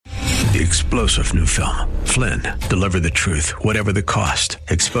The explosive new film, Flynn, deliver the truth, whatever the cost,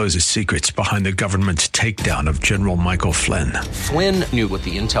 exposes secrets behind the government's takedown of General Michael Flynn. Flynn knew what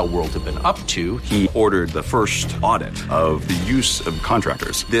the intel world had been up to. He ordered the first audit of the use of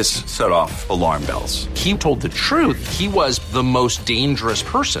contractors. This set off alarm bells. He told the truth. He was the most dangerous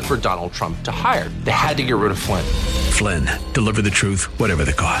person for Donald Trump to hire. They had to get rid of Flynn. Flynn, deliver the truth, whatever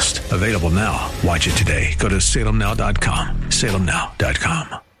the cost. Available now. Watch it today. Go to salemnow.com.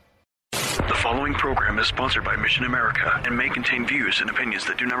 salemnow.com. The following program is sponsored by Mission America and may contain views and opinions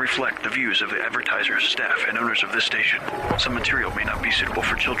that do not reflect the views of the advertisers, staff, and owners of this station. Some material may not be suitable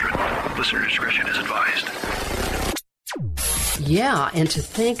for children. Listener discretion is advised. Yeah, and to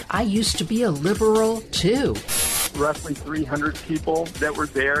think I used to be a liberal, too. Roughly 300 people that were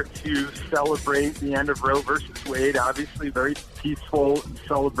there to celebrate the end of Roe versus Wade. Obviously, very peaceful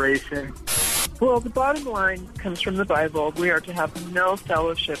celebration. Well, the bottom line comes from the Bible. We are to have no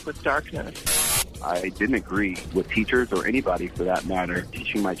fellowship with darkness. I didn't agree with teachers or anybody for that matter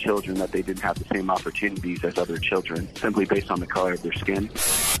teaching my children that they didn't have the same opportunities as other children simply based on the color of their skin.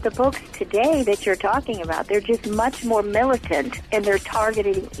 The books today that you're talking about, they're just much more militant and they're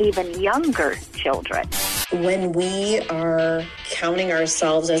targeting even younger children. When we are counting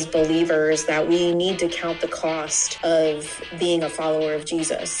ourselves as believers, that we need to count the cost of being a follower of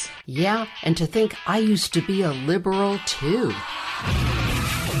Jesus. Yeah, and to think I used to be a liberal too.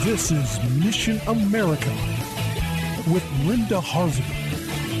 This is Mission America with Linda Harvey.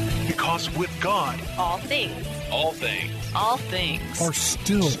 Because with God, all things are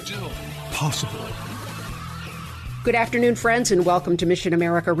still possible. Good afternoon, friends, and welcome to Mission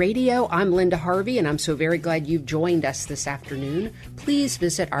America Radio. I'm Linda Harvey, and I'm so very glad you've joined us this afternoon. Please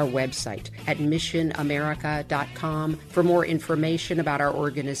visit our website at missionamerica.com for more information about our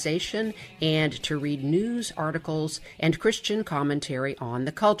organization and to read news, articles, and Christian commentary on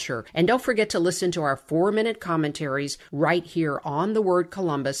the culture. And don't forget to listen to our 4-minute commentaries right here on the Word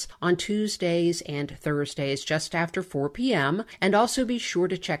Columbus on Tuesdays and Thursdays just after 4 p.m. And also be sure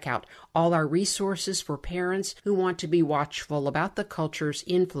to check out all our resources for parents who want to be watchful about the culture's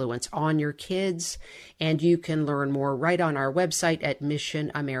influence on your kids, and you can learn more right on our website at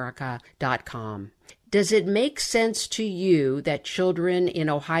missionamerica.com. Does it make sense to you that children in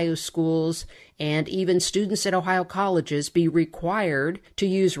Ohio schools and even students at Ohio colleges be required to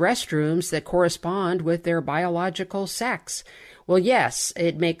use restrooms that correspond with their biological sex? Well, yes,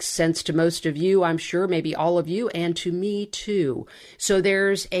 it makes sense to most of you, I'm sure, maybe all of you, and to me too. So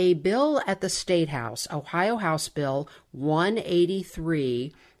there's a bill at the State House, Ohio House Bill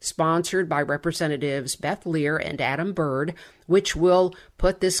 183, sponsored by Representatives Beth Lear and Adam Byrd, which will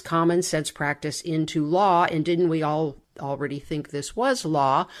put this common sense practice into law. And didn't we all already think this was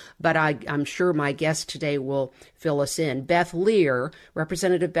law? But I'm sure my guest today will fill us in. Beth Lear,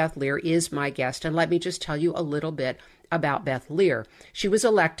 Representative Beth Lear, is my guest. And let me just tell you a little bit about Beth Lear. She was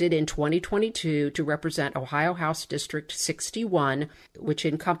elected in 2022 to represent Ohio House District 61, which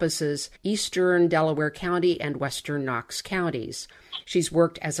encompasses eastern Delaware County and western Knox counties. She's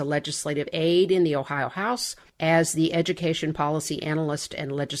worked as a legislative aide in the Ohio House, as the education policy analyst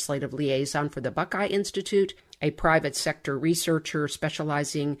and legislative liaison for the Buckeye Institute, a private sector researcher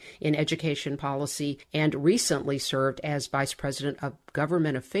specializing in education policy, and recently served as Vice President of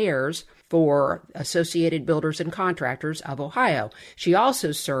Government Affairs for Associated Builders and Contractors of Ohio. She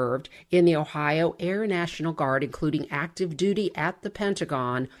also served in the Ohio Air National Guard, including active duty at the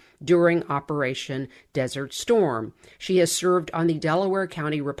Pentagon during Operation Desert Storm. She has served on the Delaware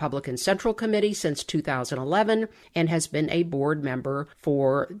County Republican Central Committee since 2011 and has been a board member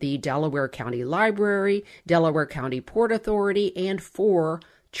for the Delaware County Library, Delaware County Port Authority, and 4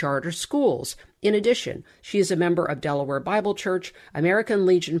 charter schools. In addition, she is a member of Delaware Bible Church, American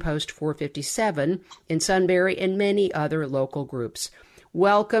Legion Post 457 in Sunbury, and many other local groups.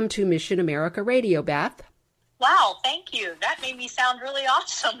 Welcome to Mission America Radio, Beth. Wow, thank you. That made me sound really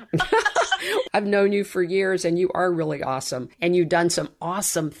awesome. I've known you for years, and you are really awesome. And you've done some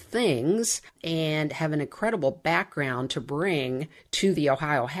awesome things and have an incredible background to bring to the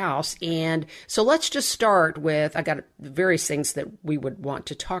Ohio House. And so let's just start with, I got various things that we would want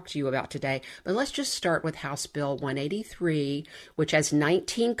to talk to you about today, but let's just start with House Bill 183, which has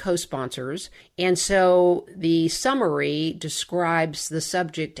 19 co-sponsors. And so the summary describes the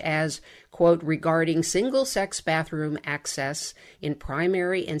subject as, quote, regarding single-sex bathroom access in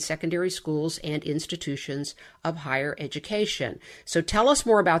primary and secondary schools and institutions of higher education. So tell us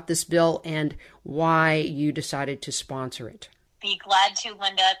more about this bill and why you decided to sponsor it. Be glad to,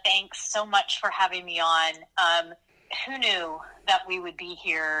 Linda. Thanks so much for having me on. Who knew that we would be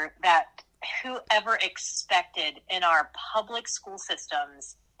here, that whoever expected in our public school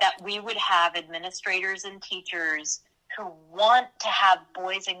systems that we would have administrators and teachers who want to have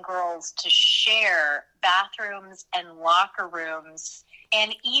boys and girls to share bathrooms and locker rooms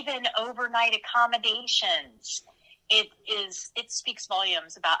and even overnight accommodations. It speaks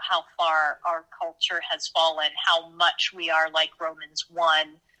volumes about how far our culture has fallen, how much we are like Romans 1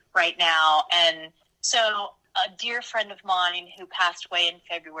 right now. And so a dear friend of mine who passed away in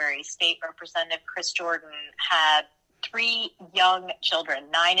February, State Representative Chris Jordan, had 3 young children,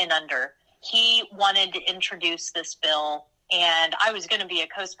 9 and under. He wanted to introduce this bill, and I was going to be a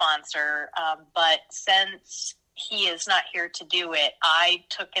co-sponsor, but since he is not here to do it, I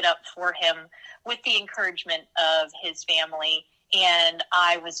took it up for him with the encouragement of his family. And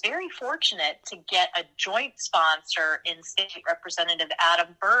I was very fortunate to get a joint sponsor in State Representative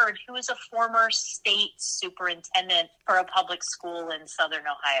Adam Byrd, who is a former state superintendent for a public school in Southern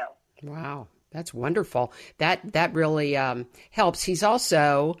Ohio. Wow. That's wonderful. That really helps. He's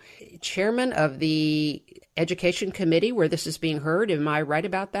also chairman of the Education Committee where this is being heard. Am I right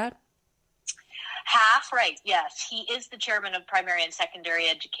about that? Half right, yes. He is the chairman of primary and secondary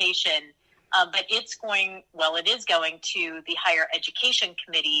education, but it is going to the Higher Education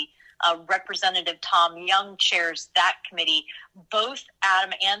Committee. Representative Tom Young chairs that committee. Both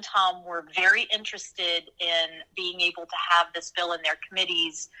Adam and Tom were very interested in being able to have this bill in their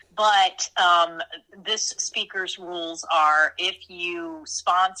committees, but this speaker's rules are if you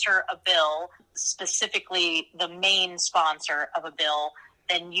sponsor a bill, specifically the main sponsor of a bill,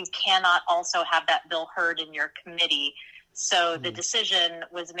 then you cannot also have that bill heard in your committee. So the decision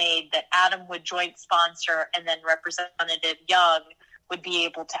was made that Adam would joint sponsor, and then Representative Young would be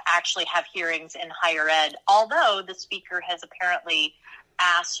able to actually have hearings in higher ed, although the speaker has apparently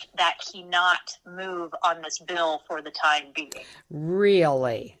asked that he not move on this bill for the time being.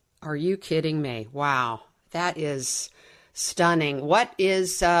 Really? Are you kidding me? Wow. That is stunning. What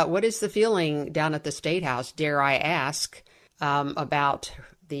is the feeling down at the State House, dare I ask, about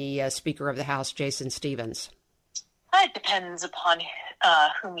the Speaker of the House, Jason Stephens? It depends upon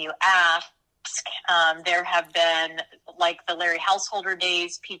whom you ask. There have been, like the Larry Householder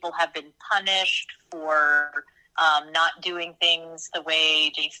days, people have been punished for not doing things the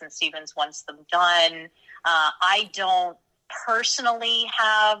way Jason Stephens wants them done. I don't personally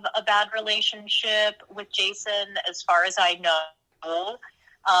have a bad relationship with Jason as far as I know.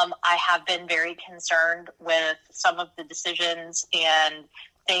 I have been very concerned with some of the decisions and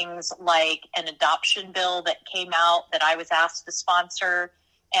things like an adoption bill that came out that I was asked to sponsor.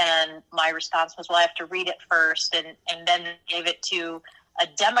 And my response was, well, I have to read it first, and then gave it to a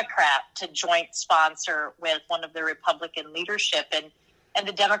Democrat to joint sponsor with one of the Republican leadership. And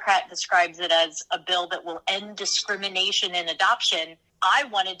the Democrat describes it as a bill that will end discrimination in adoption. I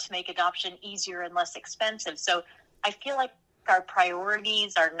wanted to make adoption easier and less expensive. So I feel like our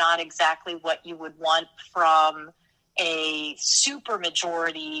priorities are not exactly what you would want from a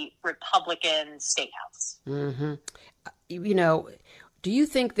supermajority Republican state house. Mm-hmm. You know, do you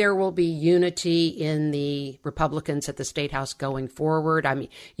think there will be unity in the Republicans at the State House going forward? I mean,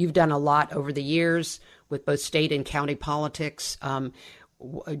 you've done a lot over the years with both state and county politics.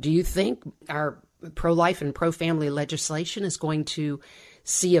 Do you think our pro-life and pro-family legislation is going to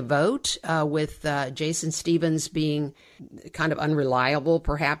see a vote with Jason Stephens being kind of unreliable,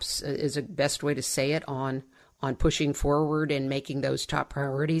 perhaps is the best way to say it, on pushing forward and making those top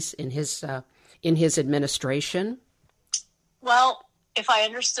priorities in his administration? Well, if I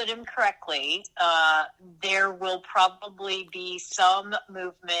understood him correctly, there will probably be some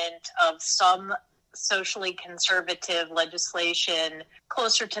movement of some socially conservative legislation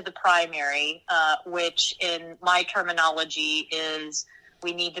closer to the primary, which in my terminology is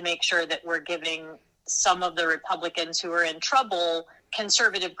we need to make sure that we're giving some of the Republicans who are in trouble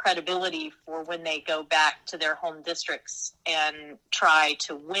conservative credibility for when they go back to their home districts and try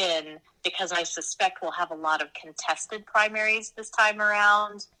to win, because I suspect we'll have a lot of contested primaries this time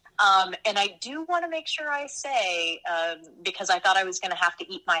around. And I do want to make sure I say, because I thought I was going to have to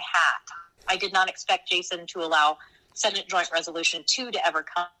eat my hat, I did not expect Jason to allow Senate Joint Resolution 2 to ever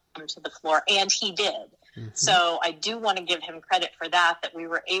come to the floor, and he did. Mm-hmm. So I do want to give him credit for that we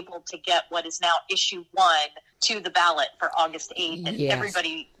were able to get what is now issue 1 to the ballot for August 8th, and yes.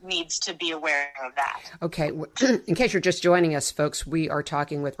 Everybody needs to be aware of that. Okay. In case you're just joining us, folks, we are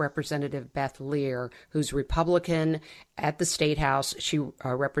talking with Representative Beth Lear, who's Republican at the State House. She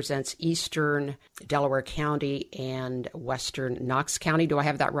represents Eastern Delaware County and Western Knox County. Do I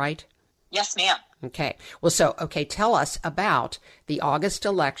have that right? Yes, ma'am. Okay. Well, tell us about the August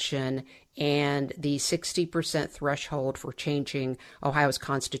election and the 60% threshold for changing Ohio's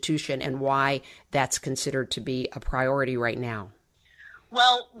constitution and why that's considered to be a priority right now.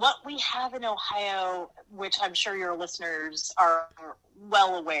 Well, what we have in Ohio, which I'm sure your listeners are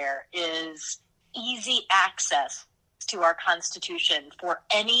well aware, is easy access to our Constitution for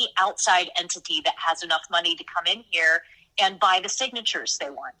any outside entity that has enough money to come in here and buy the signatures they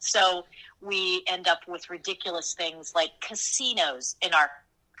want. So we end up with ridiculous things like casinos in our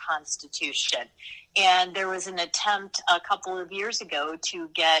Constitution. And there was an attempt a couple of years ago to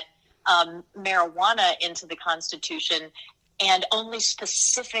get marijuana into the Constitution, and only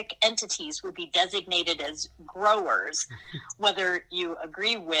specific entities would be designated as growers. Whether you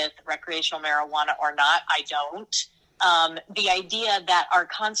agree with recreational marijuana or not, I don't. The idea that our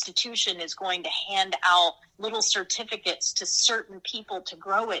Constitution is going to hand out little certificates to certain people to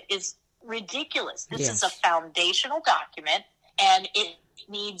grow it is ridiculous. This is a foundational document, and it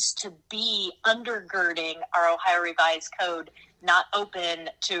needs to be undergirding our Ohio Revised Code, not open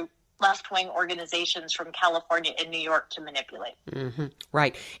to left-wing organizations from California and New York to manipulate. Mm-hmm.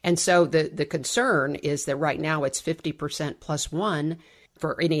 Right. And so the concern is that right now it's 50% plus one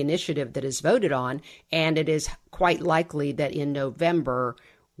for any initiative that is voted on, and it is quite likely that in November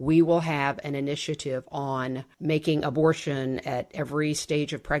we will have an initiative on making abortion at every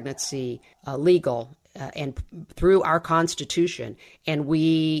stage of pregnancy legal and through our Constitution. And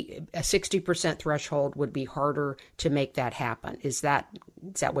a 60% threshold would be harder to make that happen. Is that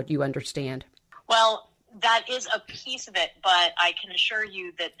what you understand? Well, that is a piece of it, but I can assure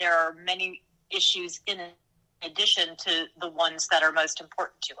you that there are many issues in addition to the ones that are most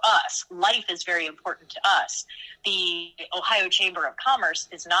important to us. Life is very important to us. The Ohio Chamber of Commerce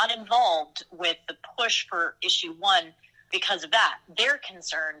is not involved with the push for issue 1 because of that. They're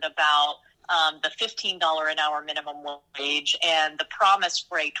concerned about the $15 an hour minimum wage and the promise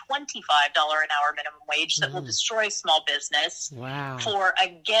for a $25 an hour minimum wage that will destroy small business for,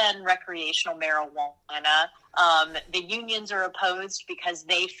 again, recreational marijuana. The unions are opposed because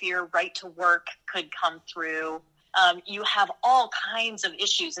they fear right to work could come through. You have all kinds of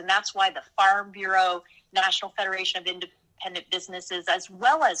issues, and that's why the Farm Bureau, National Federation of Independent Businesses, as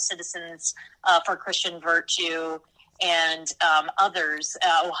well as Citizens for Christian Virtue, and others,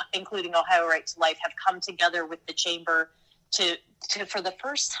 including Ohio Right to Life, have come together with the chamber to for the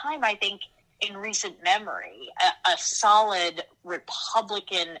first time, I think, in recent memory, a solid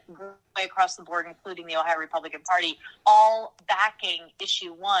Republican way across the board, including the Ohio Republican Party, all backing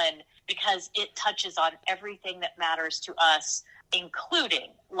issue 1 because it touches on everything that matters to us, including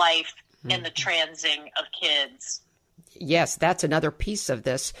life and the transing of kids. Yes, that's another piece of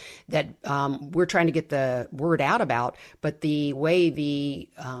this that we're trying to get the word out about. But the way the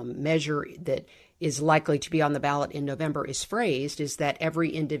measure that is likely to be on the ballot in November is phrased is that every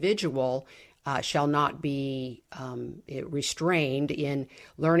individual shall not be restrained in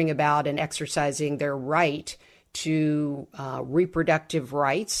learning about and exercising their right to reproductive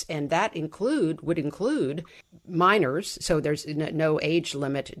rights, and that would include minors. So there's no age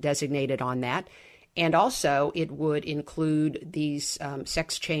limit designated on that. And also, it would include these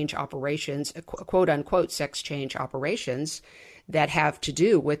sex change operations, quote unquote sex change operations that have to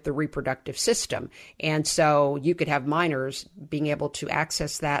do with the reproductive system. And so you could have minors being able to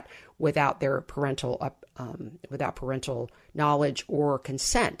access that without their parental knowledge or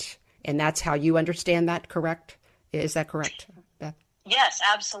consent. And that's how you understand that, correct? Is that correct, Beth? Yes,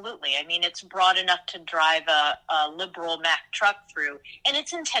 absolutely. I mean, it's broad enough to drive a liberal Mack truck through, and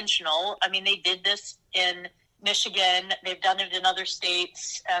it's intentional. I mean, they did this in Michigan. They've done it in other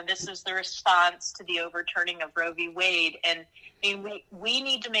states. This is the response to the overturning of Roe v. Wade. And I mean, we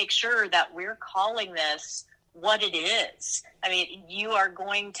need to make sure that we're calling this what it is. I mean, you are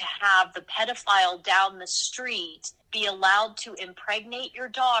going to have the pedophile down the street be allowed to impregnate your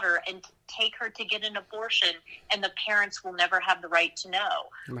daughter and take her to get an abortion, and the parents will never have the right to know.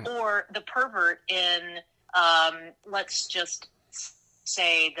 Right. Or the pervert in, let's just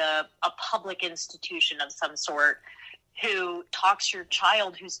say, a public institution of some sort, who talks your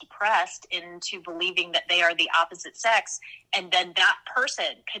child who's depressed into believing that they are the opposite sex, and then that person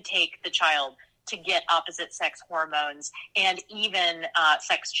could take the child to get opposite sex hormones and even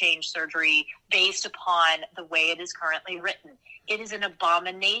sex change surgery based upon the way it is currently written. It is an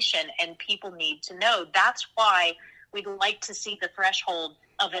abomination, and people need to know. That's why we'd like to see the threshold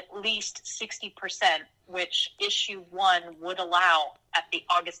of at least 60%, which issue 1 would allow at the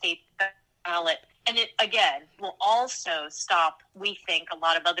August 8th ballot. And it, again, will also stop, we think, a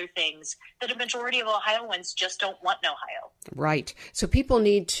lot of other things that a majority of Ohioans just don't want in Ohio. Right. So people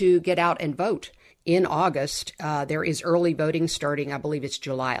need to get out and vote. In August, there is early voting starting, I believe it's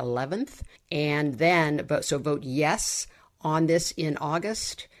July 11th. And then, vote yes on this in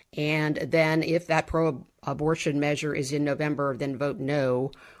August. And then if that abortion measure is in November, then vote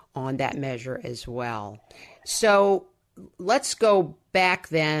no on that measure as well. So let's go back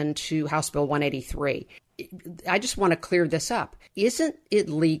then to House Bill 183. I just want to clear this up. Isn't it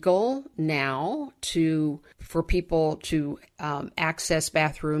legal now for people to access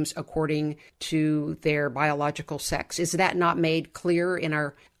bathrooms according to their biological sex? Is that not made clear in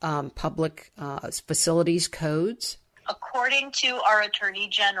our public facilities codes? According to our Attorney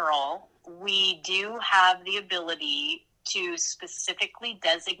General, we do have the ability to specifically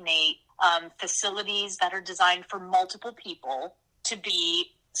designate facilities that are designed for multiple people to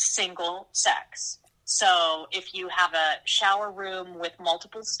be single sex. So if you have a shower room with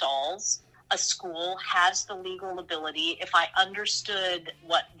multiple stalls, a school has the legal ability, if I understood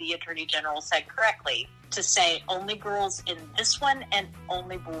what the Attorney General said correctly, to say only girls in this one and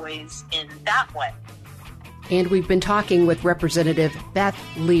only boys in that one. And we've been talking with Representative Beth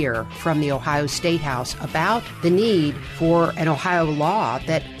Lear from the Ohio State House about the need for an Ohio law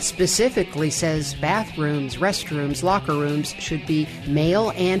that specifically says bathrooms, restrooms, locker rooms should be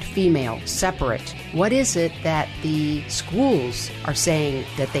male and female, separate. What is it that the schools are saying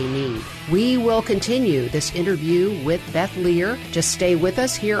that they need? We will continue this interview with Beth Lear. Just stay with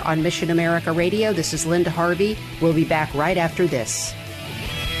us here on Mission America Radio. This is Linda Harvey. We'll be back right after this.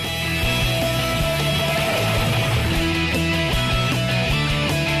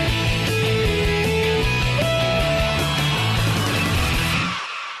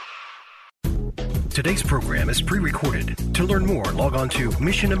 Today's program is pre-recorded. To learn more, log on to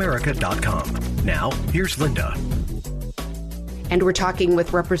missionamerica.com. Now, here's Linda. And we're talking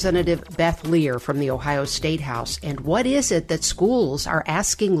with Representative Beth Lear from the Ohio State House. And what is it that schools are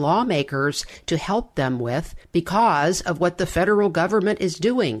asking lawmakers to help them with because of what the federal government is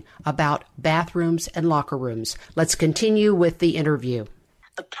doing about bathrooms and locker rooms? Let's continue with the interview.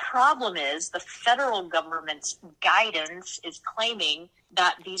 The problem is the federal government's guidance is claiming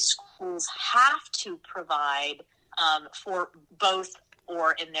that these schools have to provide for both,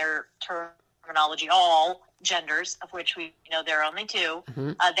 or in their terminology, all genders, of which we know there are only two.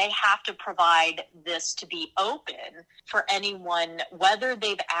 Mm-hmm. They have to provide this to be open for anyone, whether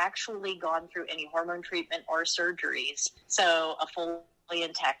they've actually gone through any hormone treatment or surgeries. So a fully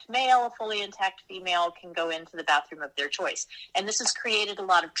intact male, a fully intact female can go into the bathroom of their choice. And this has created a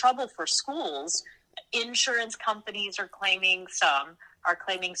lot of trouble for schools. Insurance companies are claiming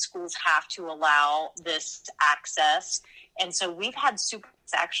schools have to allow this access. And so we've had supers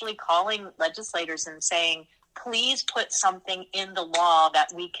actually calling legislators and saying, please put something in the law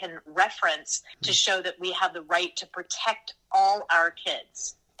that we can reference to show that we have the right to protect all our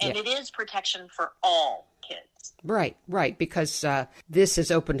kids. And It is protection for all kids. Right, because this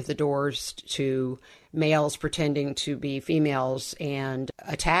has opened the doors to males pretending to be females and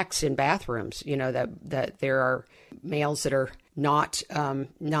attacks in bathrooms. You know, that there are males that are not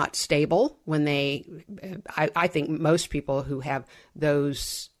stable when they, I think most people who have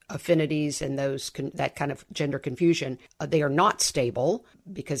those affinities and that kind of gender confusion, they are not stable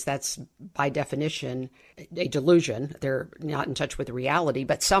because that's by definition a delusion. They're not in touch with reality,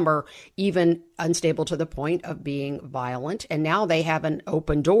 but some are even unstable to the point of being violent. And now they have an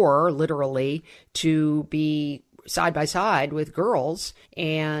open door, literally, to be side by side with girls.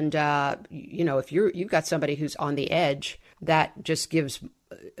 And, if you've got somebody who's on the edge, that just gives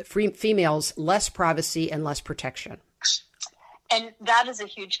females less privacy and less protection. And that is a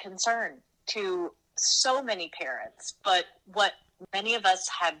huge concern to so many parents. But what many of us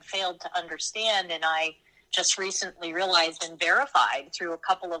have failed to understand, and I just recently realized and verified through a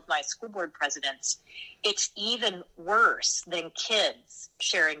couple of my school board presidents, it's even worse than kids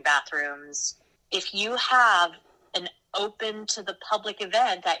sharing bathrooms. If you have an open to the public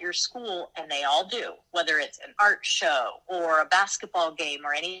event at your school, and they all do, whether it's an art show or a basketball game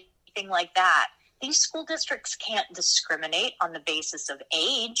or anything like that, these school districts can't discriminate on the basis of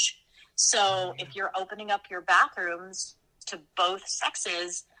age. So if you're opening up your bathrooms to both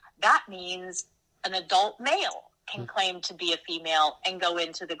sexes, that means an adult male can claim to be a female and go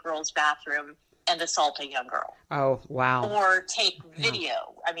into the girls' bathroom and assault a young girl. Oh, wow. Or take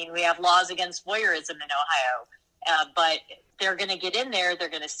video. I mean, we have laws against voyeurism in Ohio, but they're going to get in there. They're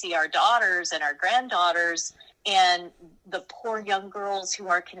going to see our daughters and our granddaughters, and the poor young girls who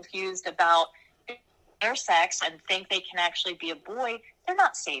are confused about their sex and think they can actually be a boy. They're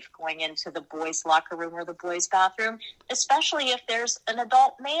not safe going into the boys' locker room or the boys' bathroom, especially if there's an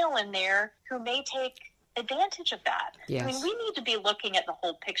adult male in there who may take advantage of that. Yes. I mean, we need to be looking at the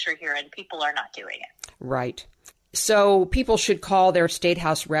whole picture here, and people are not doing it. Right. So people should call their state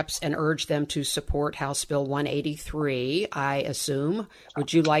house reps and urge them to support House Bill 183, I assume.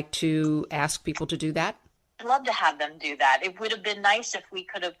 Would you like to ask people to do that? I'd love to have them do that. It would have been nice if we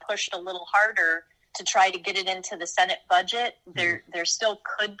could have pushed a little harder to try to get it into the Senate budget. There still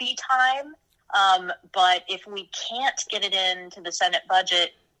could be time, but if we can't get it into the Senate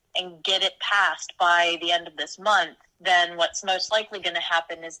budget and get it passed by the end of this month, then what's most likely going to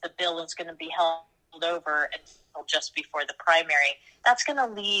happen is the bill is going to be held over until just before the primary. That's going to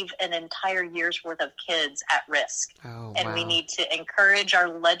leave an entire year's worth of kids at risk. And we need to encourage our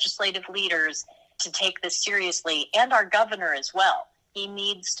legislative leaders to take this seriously, and our governor as well. He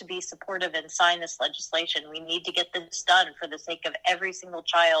needs to be supportive and sign this legislation. We need to get this done for the sake of every single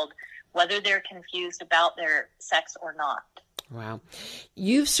child, whether they're confused about their sex or not. Wow.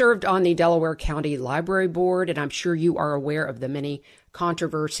 You've served on the Delaware County Library Board, and I'm sure you are aware of the many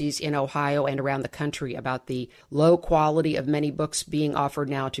controversies in Ohio and around the country about the low quality of many books being offered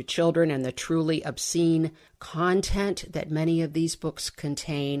now to children and the truly obscene content that many of these books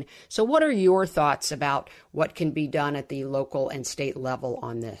contain. So what are your thoughts about what can be done at the local and state level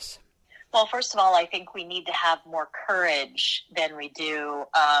on this? Well, first of all, I think we need to have more courage than we do.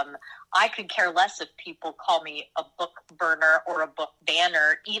 I could care less if people call me a book burner or a book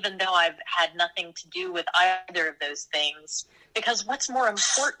banner, even though I've had nothing to do with either of those things. Because what's more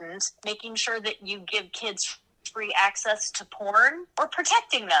important, making sure that you give kids free access to porn or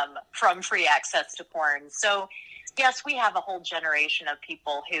protecting them from free access to porn? So, yes, we have a whole generation of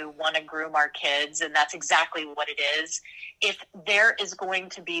people who want to groom our kids, and that's exactly what it is. If there is going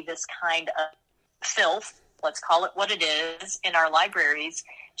to be this kind of filth, let's call it what it is, in our libraries,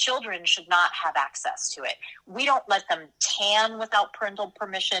 children should not have access to it. We don't let them tan without parental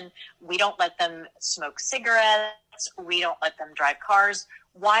permission. We don't let them smoke cigarettes. We don't let them drive cars.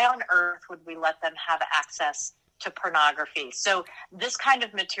 Why on earth would we let them have access to pornography? So this kind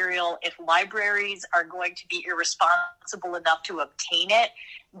of material, if libraries are going to be irresponsible enough to obtain it,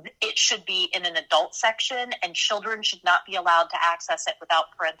 it should be in an adult section, and children should not be allowed to access it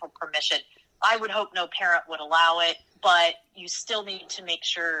without parental permission. I would hope no parent would allow it, but you still need to make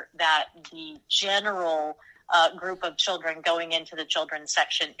sure that the general group of children going into the children's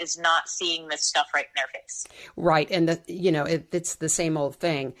section is not seeing this stuff right in their face. Right. And, it's the same old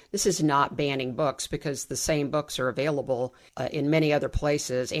thing. This is not banning books, because the same books are available in many other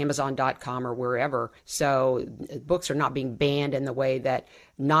places, Amazon.com or wherever. So books are not being banned in the way that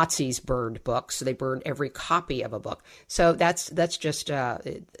Nazis burned books. They burned every copy of a book. So that's just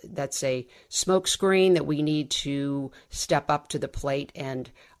that's a smokescreen that we need to step up to the plate and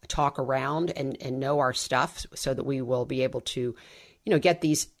talk around and know our stuff, so that we will be able to, get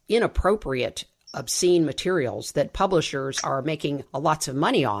these inappropriate, obscene materials that publishers are making lots of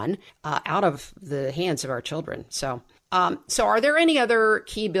money on out of the hands of our children. So are there any other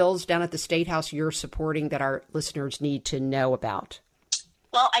key bills down at the State House you're supporting that our listeners need to know about?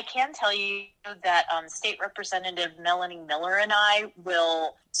 Well, I can tell you that State Representative Melanie Miller and I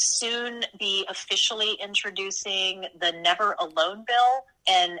will soon be officially introducing the Never Alone bill.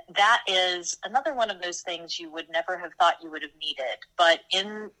 And that is another one of those things you would never have thought you would have needed. But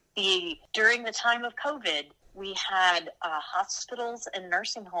during the time of COVID, we had hospitals and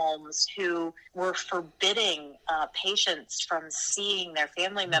nursing homes who were forbidding patients from seeing their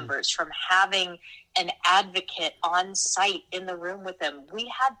family members, from having an advocate on site in the room with them.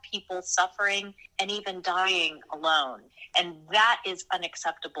 We had people suffering and even dying alone. And that is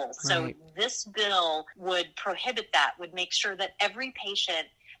unacceptable. Right. So this bill would prohibit that, would make sure that every patient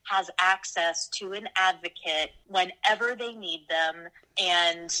has access to an advocate whenever they need them.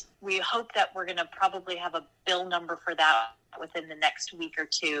 And we hope that we're going to probably have a bill number for that within the next week or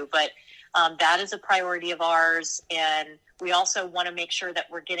two. But that is a priority of ours. And we also want to make sure that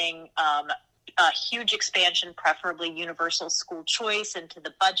we're getting a huge expansion, preferably universal school choice, into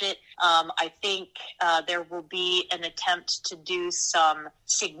the budget. I think there will be an attempt to do some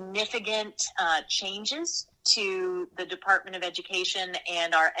significant changes to the Department of Education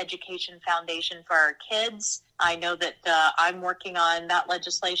and our Education Foundation for our kids. I know that I'm working on that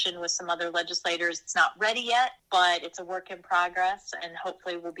legislation with some other legislators. It's not ready yet, but it's a work in progress, and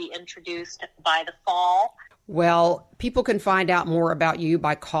hopefully will be introduced by the fall. Well, people can find out more about you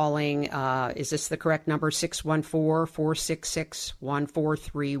by calling, is this the correct number,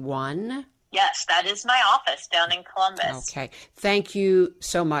 614-466-1431? Yes, that is my office down in Columbus. Okay. Thank you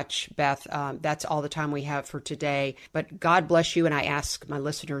so much, Beth. That's all the time we have for today. But God bless you, and I ask my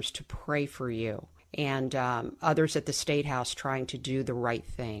listeners to pray for you and others at the State House trying to do the right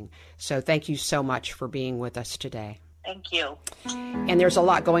thing. So thank you so much for being with us today. Thank you. And there's a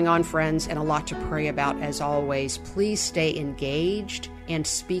lot going on, friends, and a lot to pray about as always. Please stay engaged and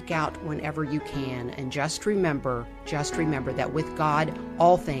speak out whenever you can. And just remember that with God,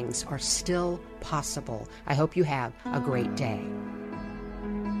 all things are still possible. I hope you have a great day.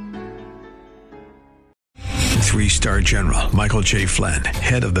 3-star General Michael J. Flynn,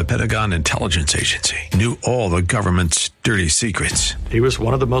 head of the Pentagon Intelligence Agency, knew all the government's dirty secrets. He was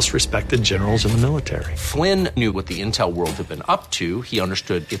one of the most respected generals in the military. Flynn knew what the intel world had been up to. He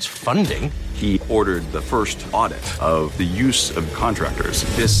understood its funding. He ordered the first audit of the use of contractors.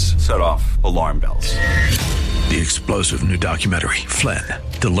 This set off alarm bells. The explosive new documentary, Flynn,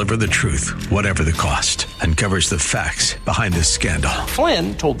 Deliver the Truth, Whatever the Cost, uncovers the facts behind this scandal.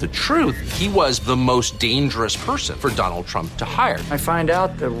 Flynn told the truth. He was the most dangerous person for Donald Trump to hire. I find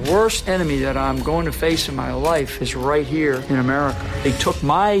out the worst enemy that I'm going to face in my life is right here in America. They took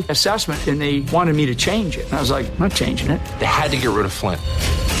my assessment and they wanted me to change it. And I was like, I'm not changing it. They had to get rid of Flynn.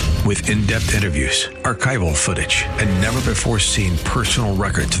 With in-depth interviews, archival footage, and never-before-seen personal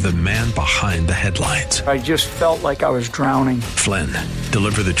records of the man behind the headlines. I just felt like I was drowning. Flynn,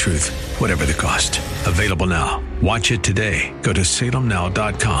 Deliver the Truth, Whatever the Cost. Available now. Watch it today. Go to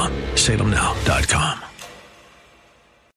salemnow.com. salemnow.com.